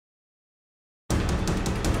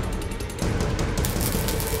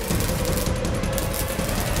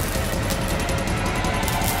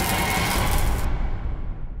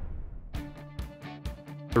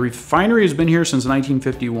The refinery has been here since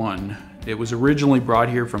 1951. It was originally brought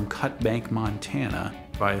here from Cut Bank, Montana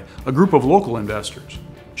by a group of local investors.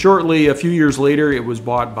 Shortly, a few years later, it was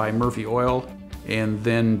bought by Murphy Oil, and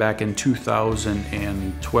then back in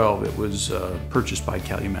 2012, it was purchased by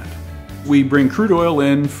Calumet. We bring crude oil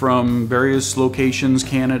in from various locations,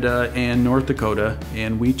 Canada and North Dakota,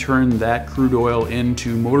 and we turn that crude oil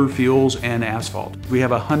into motor fuels and asphalt. We have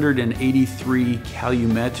 183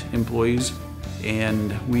 Calumet employees,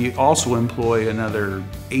 and we also employ another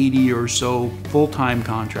 80 or so full-time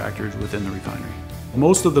contractors within the refinery.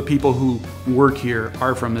 Most of the people who work here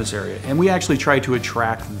are from this area, and we actually try to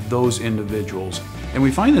attract those individuals. And we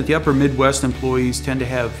find that the upper Midwest employees tend to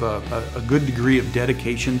have a good degree of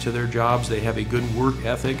dedication to their jobs. They have a good work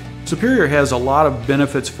ethic. Superior has a lot of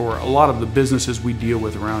benefits for a lot of the businesses we deal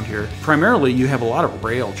with around here. Primarily, you have a lot of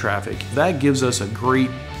rail traffic. That gives us a great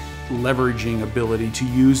leveraging ability to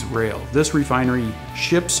use rail. This refinery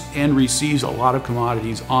ships and receives a lot of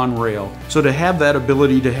commodities on rail. So to have that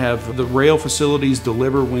ability to have the rail facilities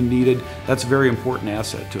deliver when needed, that's a very important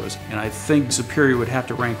asset to us. And I think Superior would have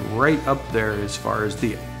to rank right up there as far as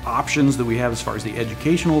the options that we have, as far as the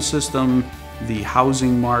educational system, the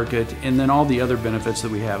housing market, and then all the other benefits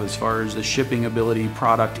that we have as far as the shipping ability,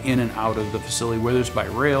 product in and out of the facility, whether it's by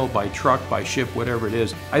rail, by truck, by ship, whatever it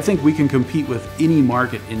is. I think we can compete with any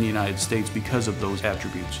market in the United States because of those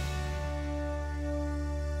attributes.